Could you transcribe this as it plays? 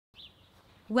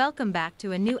Welcome back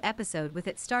to a new episode with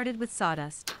It Started with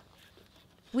Sawdust.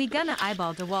 We gonna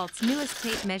eyeball DeWALT's newest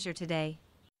tape measure today.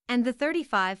 And the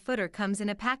 35-footer comes in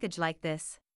a package like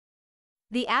this.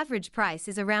 The average price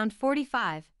is around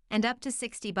 $45 and up to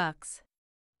 $60.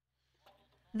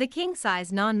 The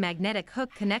king-size non-magnetic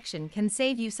hook connection can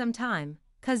save you some time,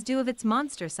 cause due of its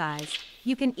monster size,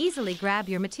 you can easily grab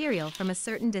your material from a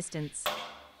certain distance.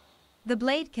 The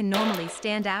blade can normally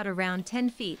stand out around 10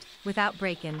 feet without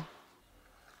breaking.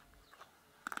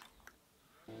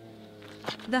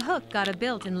 The hook got a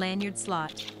built-in lanyard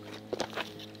slot.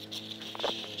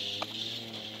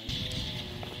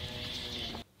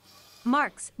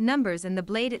 Marks, numbers and the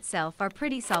blade itself are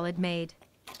pretty solid made.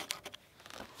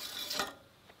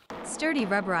 Sturdy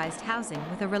rubberized housing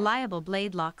with a reliable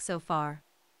blade lock so far.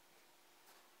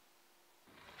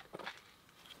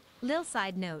 Lil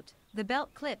side note, the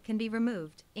belt clip can be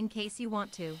removed in case you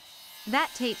want to.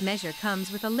 That tape measure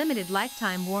comes with a limited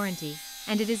lifetime warranty,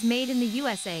 and it is made in the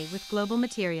USA with global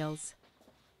materials.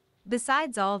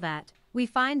 Besides all that, we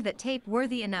find that tape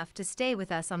worthy enough to stay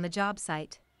with us on the job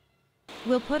site.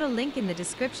 We'll put a link in the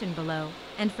description below,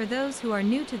 and for those who are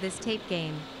new to this tape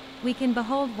game, we can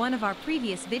behold one of our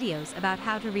previous videos about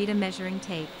how to read a measuring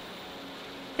tape.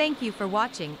 Thank you for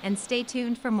watching and stay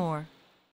tuned for more.